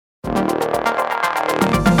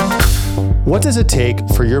What does it take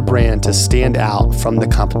for your brand to stand out from the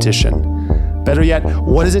competition? Better yet,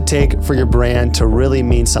 what does it take for your brand to really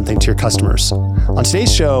mean something to your customers? On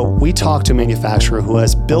today's show, we talk to a manufacturer who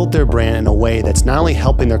has built their brand in a way that's not only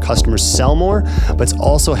helping their customers sell more, but it's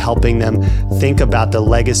also helping them think about the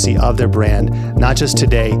legacy of their brand, not just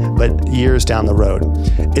today, but years down the road.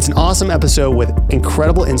 It's an awesome episode with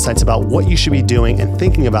incredible insights about what you should be doing and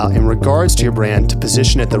thinking about in regards to your brand to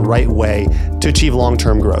position it the right way to achieve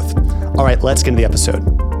long-term growth. All right, let's get into the episode.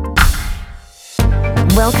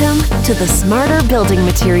 Welcome to the Smarter Building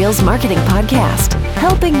Materials Marketing Podcast,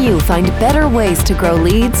 helping you find better ways to grow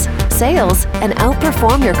leads, sales, and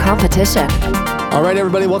outperform your competition. All right,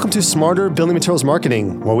 everybody, welcome to Smarter Building Materials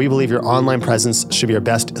Marketing, where we believe your online presence should be your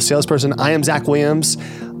best salesperson. I am Zach Williams,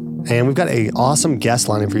 and we've got an awesome guest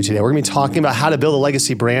lineup for you today. We're going to be talking about how to build a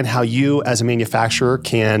legacy brand, how you as a manufacturer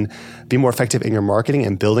can be more effective in your marketing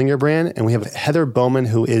and building your brand. And we have Heather Bowman,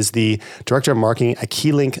 who is the Director of Marketing at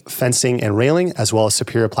KeyLink Fencing and Railing, as well as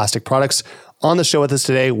Superior Plastic Products, on the show with us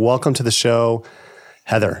today. Welcome to the show,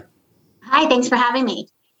 Heather. Hi, thanks for having me.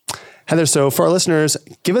 Heather, so for our listeners,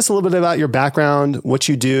 give us a little bit about your background, what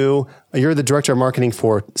you do. You're the Director of Marketing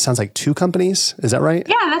for, sounds like 2 companies. Is that right?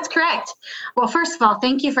 Yeah, that's correct. Well, first of all,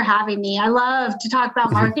 thank you for having me. I love to talk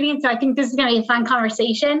about marketing, so I think this is going to be a fun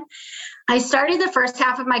conversation. I started the first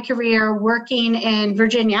half of my career working in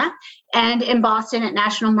Virginia and in Boston at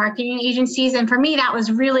national marketing agencies. And for me, that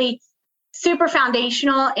was really super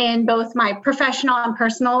foundational in both my professional and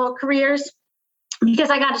personal careers because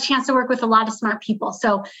I got a chance to work with a lot of smart people.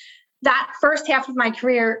 So that first half of my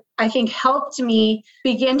career, I think, helped me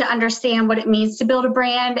begin to understand what it means to build a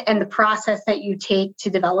brand and the process that you take to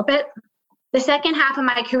develop it. The second half of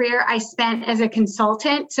my career, I spent as a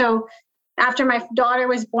consultant. So after my daughter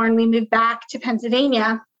was born, we moved back to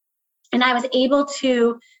Pennsylvania, and I was able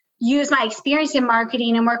to use my experience in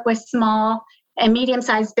marketing and work with small and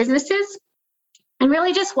medium-sized businesses and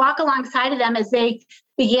really just walk alongside of them as they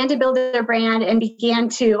began to build their brand and began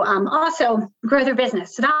to also grow their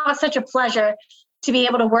business. So that was such a pleasure to be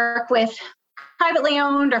able to work with privately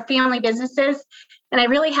owned or family businesses. And I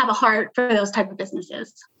really have a heart for those type of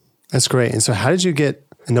businesses. That's great. And so how did you get,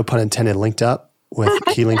 no pun intended, linked up with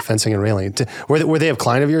KeyLink Fencing and Railing? Were they a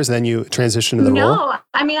client of yours and then you transitioned to the role? No,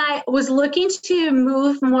 I mean, I was looking to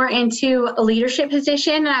move more into a leadership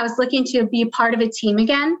position, and I was looking to be a part of a team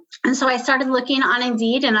again. And so I started looking on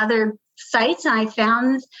Indeed and other sites, and I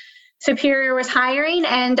found Superior was hiring,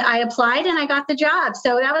 and I applied and I got the job.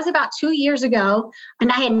 So that was about 2 years ago,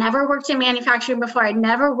 and I had never worked in manufacturing before. I'd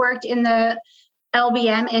never worked in the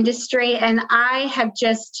LBM industry, and I have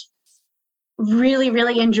just really,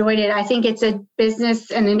 really enjoyed it. I think it's a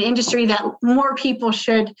business and an industry that more people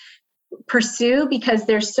should pursue because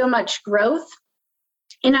there's so much growth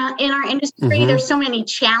in our industry. Mm-hmm. There's so many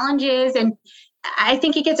challenges, and I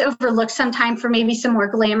think it gets overlooked sometimes for maybe some more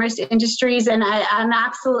glamorous industries. And I'm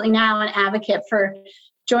absolutely now an advocate for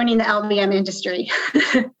joining the LBM industry.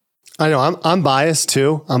 I know I'm biased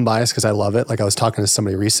too. I'm biased because I love it. Like I was talking to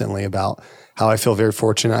somebody recently about how I feel very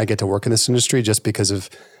fortunate I get to work in this industry just because of,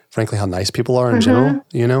 frankly, how nice people are in general,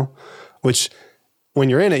 you know, which when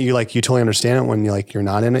you're in it, you totally understand it. When you're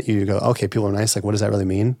not in it, you go, okay, people are nice. Like, what does that really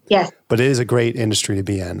mean? Yes. But it is a great industry to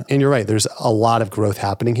be in. And you're right. There's a lot of growth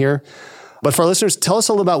happening here. But for our listeners, tell us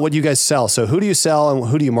a little about what you guys sell. So who do you sell and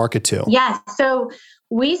who do you market to? Yeah. So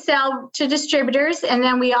we sell to distributors, and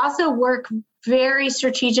then we also work very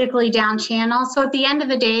strategically down channel. So at the end of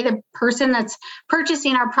the day, the person that's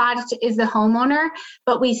purchasing our product is the homeowner,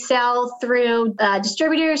 but we sell through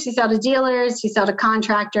distributors, we sell to dealers, we sell to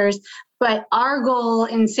contractors. But our goal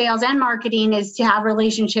in sales and marketing is to have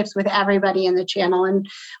relationships with everybody in the channel. And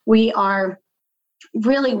we are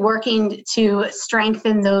really working to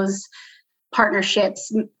strengthen those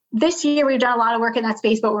partnerships. This year, we've done a lot of work in that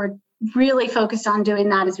space, but we're really focused on doing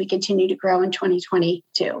that as we continue to grow in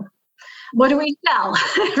 2022. What do we sell,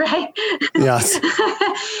 right? Yes.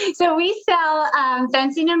 So we sell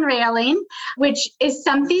fencing and railing, which is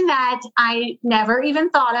something that I never even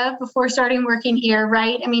thought of before starting working here,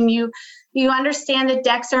 right? I mean, you understand that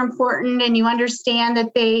decks are important and you understand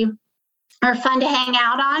that they are fun to hang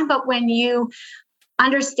out on, but when you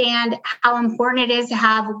understand how important it is to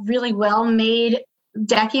have really well-made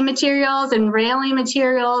decking materials and railing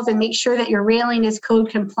materials and make sure that your railing is code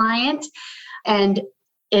compliant and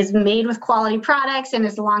is made with quality products and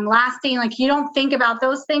is long lasting. Like, you don't think about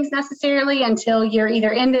those things necessarily until you're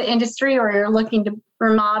either in the industry or you're looking to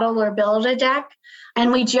remodel or build a deck.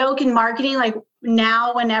 And we joke in marketing, like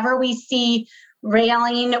now whenever we see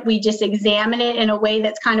railing, we just examine it in a way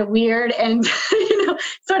that's kind of weird and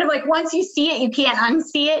sort of like once you see it, you can't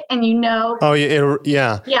unsee it, and you know. Oh, it'll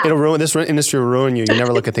ruin this industry. Will ruin you. You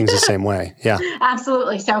never look at things the same way. Yeah,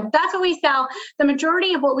 absolutely. So that's what we sell. The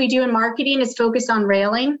majority of what we do in marketing is focused on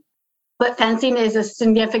railing, but fencing is a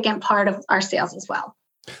significant part of our sales as well.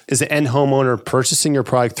 Is the end homeowner purchasing your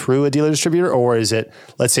product through a dealer distributor, or is it,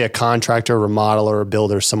 let's say, a contractor, remodeler, a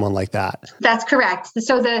builder, someone like that? That's correct.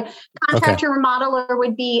 So the contractor remodeler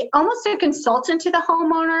would be almost a consultant to the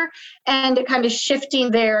homeowner and kind of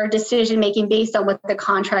shifting their decision-making based on what the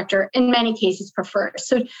contractor in many cases prefers.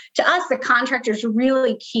 So to us, the contractor is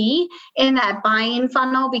really key in that buying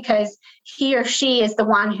funnel because he or she is the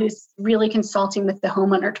one who's really consulting with the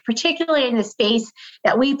homeowner, particularly in the space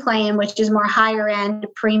that we play in, which is more higher end,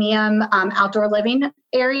 premium outdoor living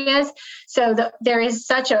areas. So there is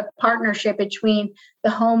such a partnership between the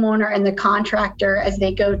homeowner and the contractor as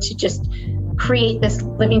they go to just create this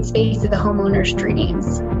living space of the homeowner's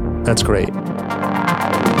dreams. That's great.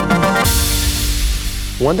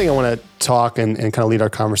 One thing I want to talk and kind of lead our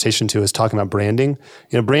conversation to is talking about branding.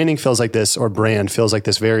 Branding feels like this, or brand feels like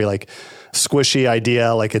this very like squishy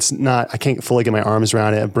idea. Like it's not, I can't fully get my arms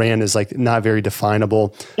around it. A brand is like not very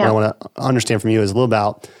definable. Yeah. And I want to understand from you is a little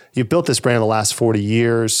about, you built this brand in the last 40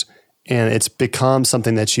 years and it's become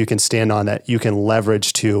something that you can stand on, that you can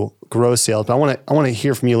leverage to grow sales. But I want to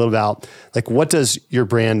hear from you a little about like, what does your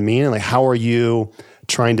brand mean? And like, how are you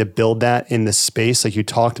trying to build that in this space? Like you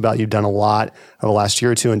talked about, you've done a lot over the last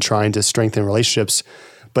year or two in trying to strengthen relationships,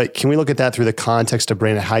 but can we look at that through the context of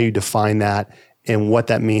brand and how you define that and what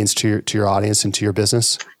that means to your audience and to your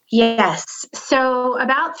business? Yes. So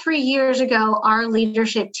about 3 years ago, our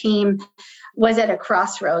leadership team was at a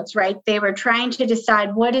crossroads, right? They were trying to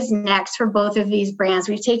decide what is next for both of these brands.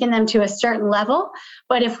 We've taken them to a certain level,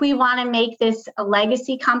 but if we want to make this a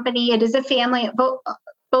legacy company, it is a family,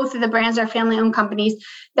 both of the brands are family-owned companies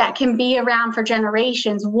that can be around for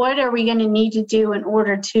generations. What are we going to need to do in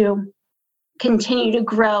order to continue to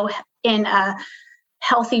grow in a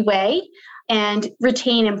healthy way and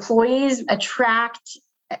retain employees, attract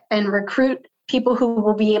and recruit people who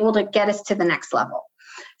will be able to get us to the next level?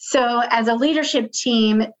 So as a leadership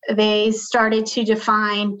team, they started to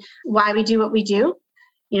define why we do what we do,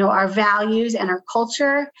 our values and our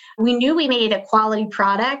culture. We knew we made a quality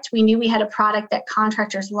product. We knew we had a product that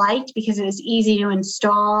contractors liked because it was easy to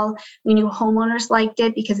install. We knew homeowners liked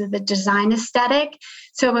it because of the design aesthetic.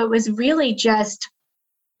 So it was really just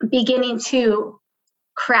beginning to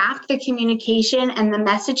craft the communication and the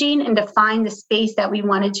messaging and define the space that we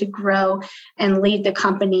wanted to grow and lead the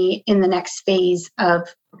company in the next phase of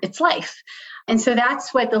its life. And so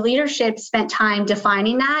that's what the leadership spent time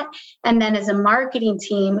defining that. And then as a marketing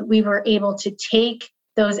team, we were able to take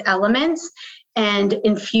those elements and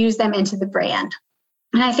infuse them into the brand.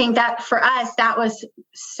 And I think that for us, that was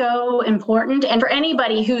so important. And for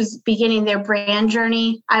anybody who's beginning their brand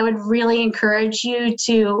journey, I would really encourage you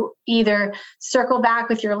to either circle back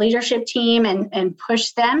with your leadership team and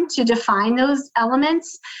push them to define those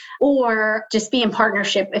elements, or just be in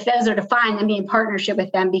partnership. If those are defined, then be in partnership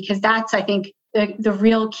with them, because that's, I think, the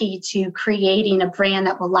real key to creating a brand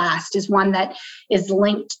that will last is one that is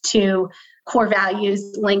linked to core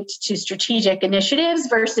values, linked to strategic initiatives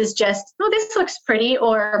versus just, oh, this looks pretty,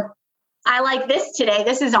 or I like this today.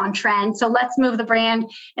 This is on trend. So let's move the brand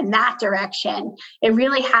in that direction. It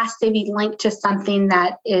really has to be linked to something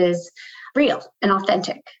that is real and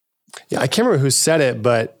authentic. Yeah, I can't remember who said it,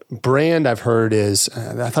 but brand I've heard is,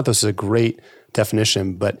 I thought this was a great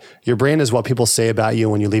definition, but your brand is what people say about you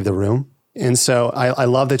when you leave the room. And so I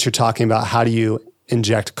love that you're talking about how do you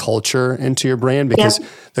inject culture into your brand, because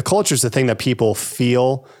the culture is the thing that people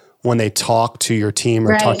feel when they talk to your team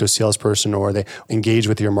or talk to a salesperson or they engage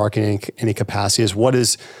with your marketing in any capacity. Is what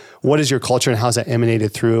is your culture and how's that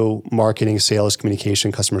emanated through marketing, sales,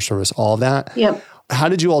 communication, customer service, all of that? Yep. How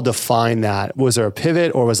did you all define that? Was there a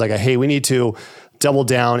pivot, or was like hey, we need to double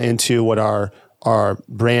down into what our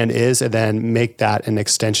brand is and then make that an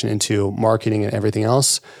extension into marketing and everything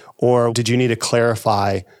else? Or did you need to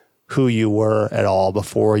clarify who you were at all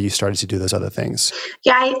before you started to do those other things?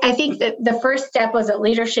 Yeah, I think that the first step was that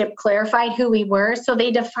leadership clarified who we were. So they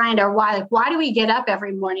defined our why. Like, why do we get up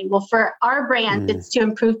every morning? Well, for our brand, it's to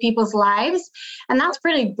improve people's lives. And that's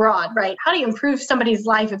pretty broad, right? How do you improve somebody's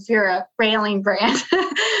life if you're a railing brand?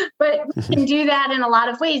 But we can do that in a lot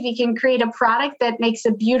of ways. We can create a product that makes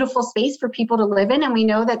a beautiful space for people to live in. And we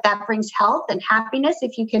know that that brings health and happiness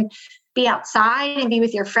if you can be outside and be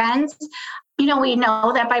with your friends. We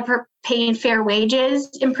know that by paying fair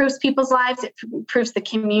wages improves people's lives. It improves the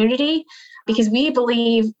community, because we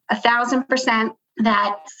believe 1,000%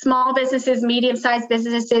 that small businesses, medium-sized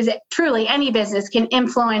businesses, truly any business can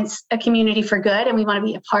influence a community for good, and we want to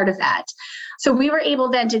be a part of that. So we were able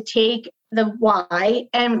then to take the why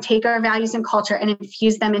and take our values and culture and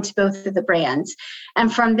infuse them into both of the brands.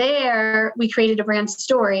 And from there, we created a brand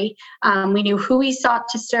story. We knew who we sought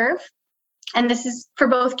to serve. And this is for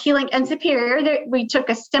both KeyLink and Superior. We took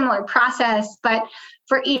a similar process, but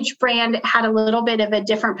for each brand, it had a little bit of a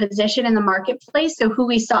different position in the marketplace. So who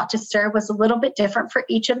we sought to serve was a little bit different for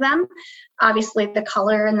each of them. Obviously, the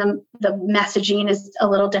color and the messaging is a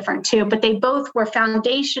little different too, but they both were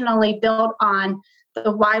foundationally built on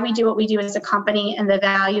the why we do what we do as a company and the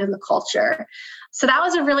value and the culture. So that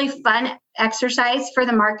was a really fun exercise for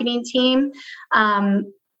the marketing team.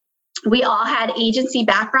 We all had agency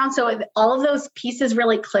background, so all of those pieces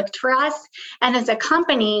really clicked for us. And as a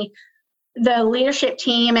company, the leadership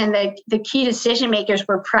team and the key decision makers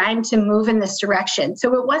were primed to move in this direction.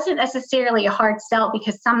 So it wasn't necessarily a hard sell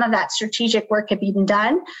because some of that strategic work had been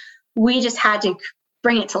done. We just had to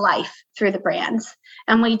bring it to life through the brands.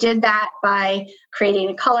 And we did that by creating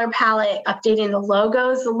a color palette, updating the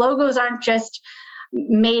logos. The logos aren't just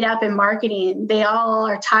made up in marketing. They all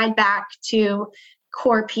are tied back to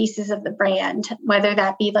core pieces of the brand, whether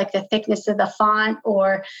that be like the thickness of the font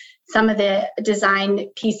or some of the design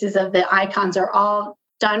pieces of the icons are all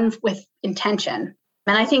done with intention.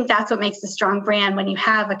 And I think that's what makes a strong brand, when you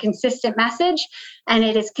have a consistent message and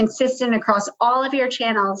it is consistent across all of your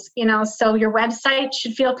channels. So your website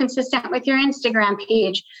should feel consistent with your Instagram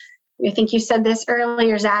page. I think you said this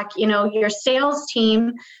earlier, Zach, your sales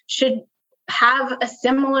team should have a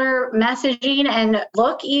similar messaging and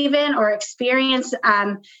look even or experience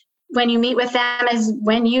when you meet with them as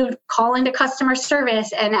when you call into customer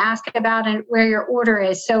service and ask about where your order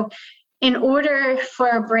is. So in order for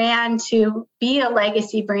a brand to be a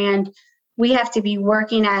legacy brand, we have to be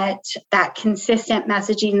working at that consistent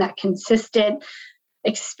messaging, that consistent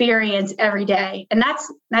experience every day. And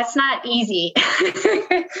that's not easy.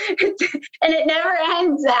 And it never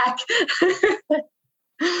ends, Zach.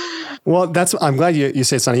 Well, I'm glad you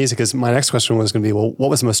say it's not easy, because my next question was going to be, well,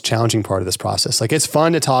 what was the most challenging part of this process? Like, it's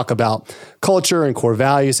fun to talk about culture and core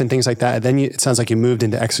values and things like that. And then it sounds like you moved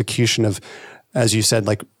into execution of, as you said,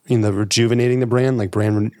 like, rejuvenating the brand, like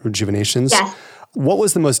brand rejuvenations. Yes. What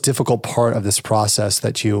was the most difficult part of this process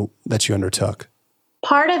that you undertook?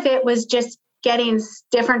 Part of it was just getting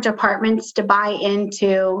different departments to buy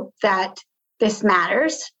into that this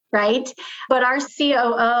matters. Right. But our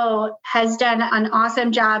COO has done an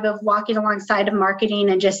awesome job of walking alongside of marketing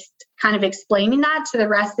and just kind of explaining that to the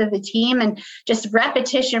rest of the team, and just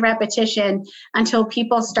repetition until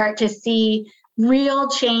people start to see real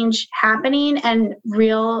change happening and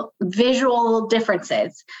real visual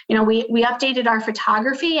differences. We updated our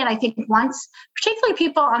photography, and I think once, particularly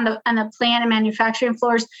people on the plant and manufacturing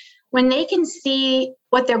floors, when they can see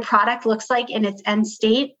what their product looks like in its end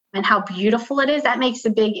state and how beautiful it is, that makes a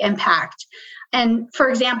big impact. And for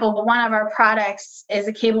example, one of our products is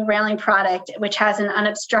a cable railing product, which has an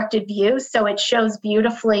unobstructed view. So it shows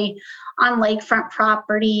beautifully on lakefront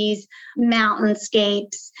properties,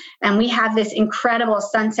 mountainscapes. And we have this incredible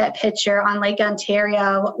sunset picture on Lake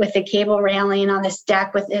Ontario with the cable railing on this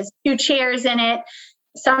deck with its 2 chairs in it.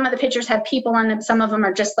 Some of the pictures have people on them. Some of them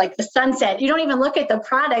are just like the sunset. You don't even look at the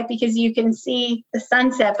product because you can see the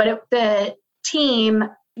sunset. But the team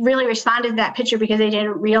really responded to that picture because they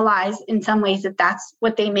didn't realize in some ways that that's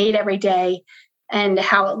what they made every day and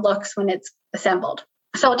how it looks when it's assembled.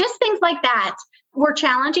 So just things like that were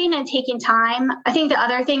challenging and taking time. I think the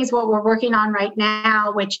other thing is what we're working on right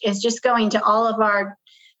now, which is just going to all of our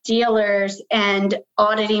dealers and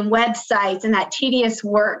auditing websites and that tedious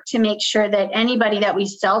work to make sure that anybody that we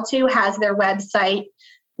sell to has their website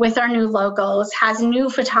with our new logos, has new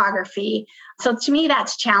photography. So to me,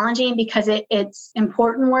 that's challenging because it's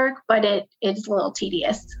important work, but it's a little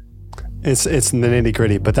tedious. It's the nitty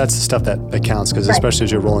gritty, but that's the stuff that counts, because especially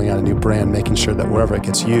as you're rolling out a new brand, making sure that wherever it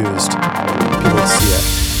gets used, people see it.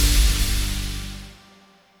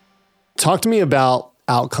 Talk to me about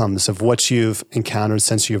outcomes of what you've encountered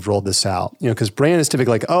since you've rolled this out. Because brand is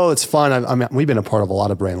typically like, oh, it's fun. We've been a part of a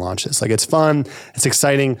lot of brand launches. Like, it's fun, it's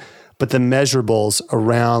exciting, but the measurables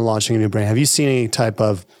around launching a new brand, have you seen any type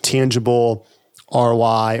of tangible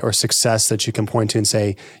ROI or success that you can point to and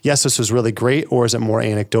say, yes, this was really great, or is it more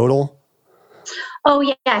anecdotal? Oh,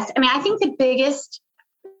 yes. I think the biggest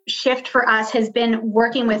shift for us has been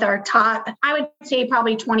working with our top, I would say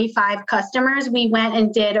probably 25 customers. We went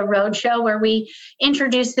and did a roadshow where we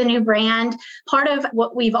introduced the new brand. Part of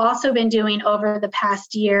what we've also been doing over the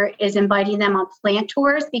past year is inviting them on plant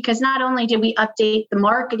tours, because not only did we update the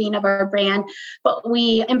marketing of our brand, but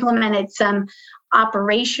we implemented some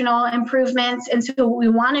operational improvements. And so we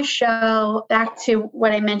want to show, back to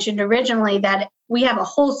what I mentioned originally, that we have a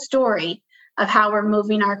whole story of how we're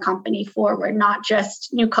moving our company forward, not just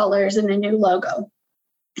new colors and a new logo.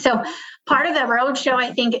 So part of the roadshow,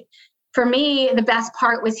 I think, for me, the best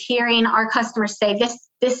part was hearing our customers say,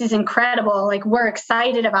 this is incredible. Like, we're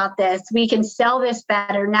excited about this. We can sell this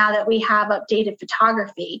better now that we have updated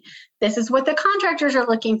photography. This is what the contractors are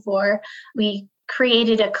looking for. We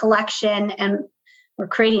created a collection, and we're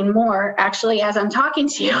creating more, actually, as I'm talking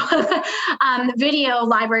to you, video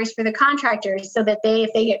libraries for the contractors, so that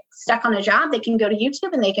if they get stuck on a job, they can go to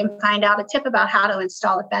YouTube and they can find out a tip about how to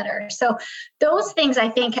install it better. So those things, I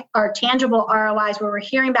think, are tangible ROIs, where we're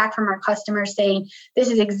hearing back from our customers saying, this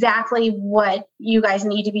is exactly what you guys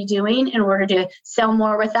need to be doing in order to sell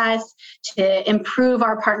more with us, to improve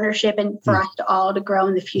our partnership, and for us to all to grow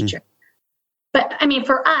in the future. But I mean,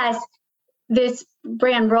 for us, this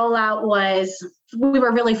brand rollout we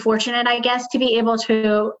were really fortunate, I guess, to be able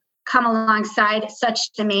to come alongside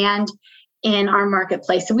such demand in our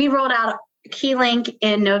marketplace. So we rolled out KeyLink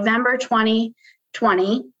in November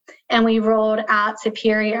 2020, and we rolled out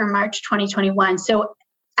Superior in March 2021. So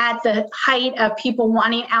at the height of people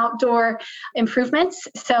wanting outdoor improvements.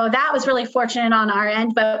 So that was really fortunate on our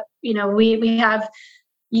end. But, we have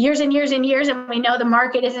years and years and years, and we know the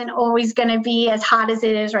market isn't always going to be as hot as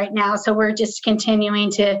it is right now. So we're just continuing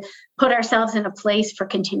to put ourselves in a place for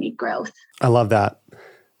continued growth. I love that.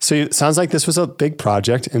 So it sounds like this was a big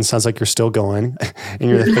project, and sounds like you're still going and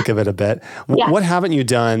you're in the thick of it a bit. Yeah. What haven't you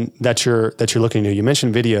done that you're looking to do? You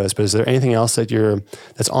mentioned videos, but is there anything else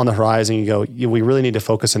that's on the horizon? You go, we really need to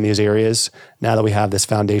focus on these areas now that we have this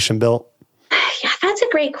foundation built? Yeah, that's a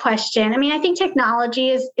great question. I mean, I think technology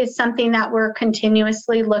is something that we're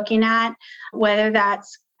continuously looking at, whether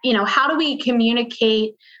that's, how do we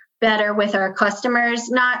communicate better with our customers,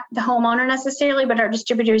 not the homeowner necessarily, but our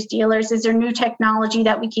distributors, dealers. Is there new technology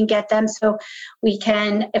that we can get them so we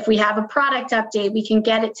can, if we have a product update, we can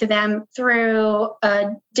get it to them through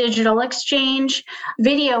a digital exchange?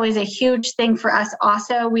 Video is a huge thing for us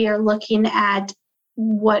also. We are looking at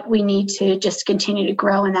what we need to just continue to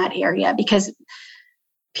grow in that area, because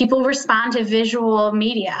people respond to visual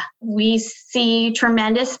media. We see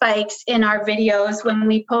tremendous spikes in our videos when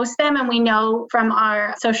we post them, and we know from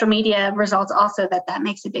our social media results also that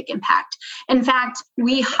makes a big impact. In fact,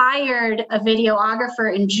 we hired a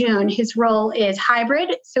videographer in June. His role is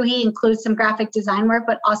hybrid, so he includes some graphic design work,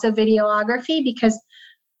 but also videography, because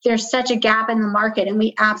there's such a gap in the market, and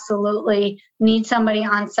we absolutely need somebody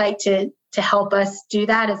on site to help us do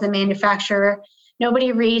that as a manufacturer.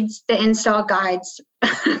 Nobody reads the install guides.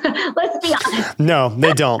 Let's be honest. No,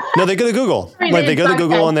 they don't. No, they go to Google. They go to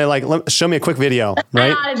Google and they're like, show me a quick video, right? I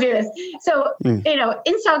know how to do this. So,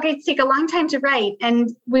 install guides take a long time to write,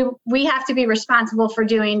 and we have to be responsible for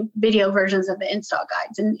doing video versions of the install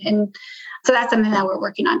guides. And so that's something that we're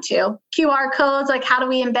working on too. QR codes, like, how do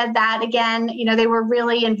we embed that again? They were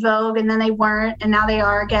really in vogue, and then they weren't, and now they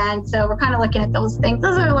are again. So we're kind of looking at those things.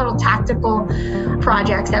 Those are little tactical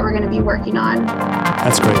projects that we're going to be working on.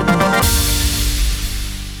 That's great.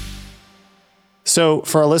 So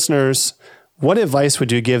for our listeners, what advice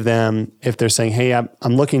would you give them if they're saying, hey, I'm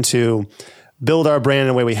looking to build our brand in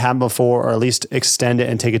a way we haven't before, or at least extend it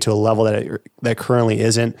and take it to a level that currently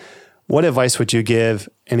isn't? What advice would you give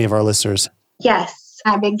any of our listeners? Yes,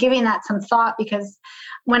 I've been giving that some thought, because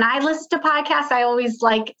when I listen to podcasts, I always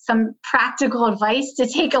like some practical advice to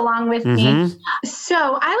take along with me. So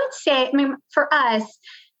I would say, for us,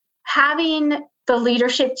 having the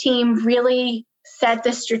leadership team really set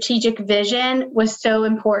the strategic vision was so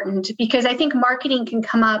important, because I think marketing can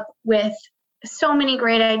come up with so many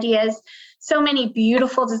great ideas, so many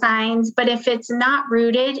beautiful designs, but if it's not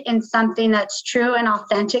rooted in something that's true and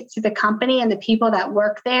authentic to the company and the people that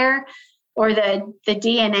work there, or the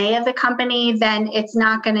DNA of the company, then it's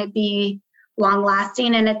not going to be long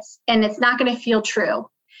lasting, and it's not going to feel true.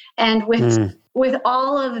 And with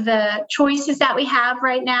all of the choices that we have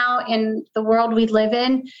right now in the world we live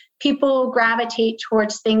in, people gravitate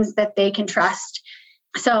towards things that they can trust.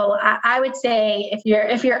 So I would say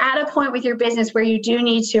if you're at a point with your business where you do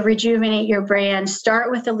need to rejuvenate your brand,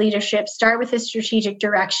 start with the leadership, start with the strategic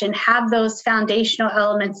direction, have those foundational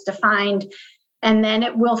elements defined, and then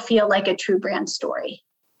it will feel like a true brand story.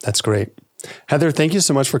 That's great. Heather, thank you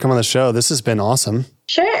so much for coming on the show. This has been awesome.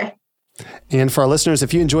 Sure. And for our listeners,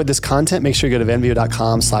 if you enjoyed this content, make sure you go to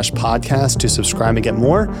venveo.com/podcast to subscribe and get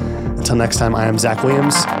more. Until next time, I am Zach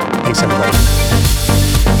Williams. Thanks, everybody.